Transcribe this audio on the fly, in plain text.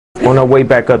On her way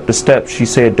back up the steps, she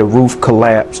said the roof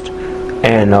collapsed,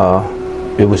 and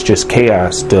it was just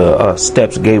chaos. The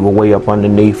steps gave away up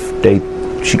underneath.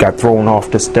 She got thrown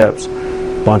off the steps.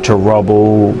 Bunch of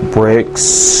rubble,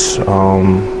 bricks,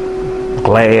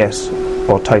 glass,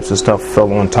 all types of stuff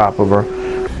fell on top of her.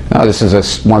 Now, this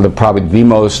is one of probably the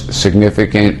most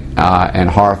significant and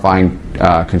horrifying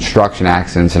construction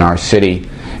accidents in our city.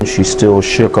 She still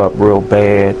shook up real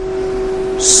bad,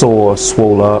 sore,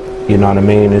 swole up, you know what I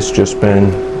mean? It's just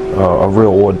been a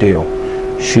real ordeal.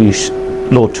 She's a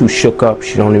little too shook up.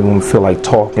 She don't even feel like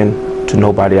talking to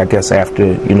nobody, I guess, after,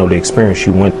 you know, the experience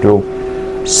she went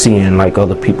through, seeing like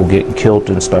other people getting killed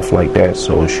and stuff like that.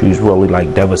 So she's really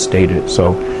like devastated.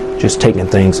 So just taking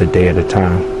things a day at a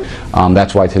time.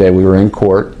 That's why today we were in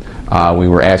court. We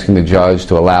were asking the judge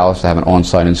to allow us to have an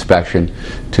on-site inspection,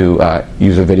 to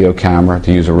use a video camera,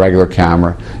 to use a regular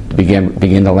camera, to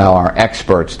begin to allow our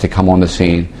experts to come on the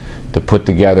scene, to put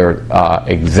together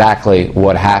exactly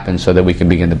what happened so that we can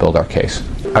begin to build our case.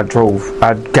 I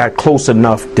got close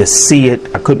enough to see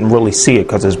it. I couldn't really see it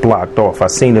because it's blocked off. I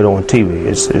seen it on TV.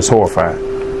 It's horrifying.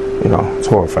 You know, it's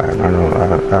horrifying.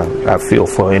 I feel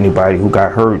for anybody who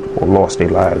got hurt or lost their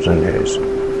lives in there.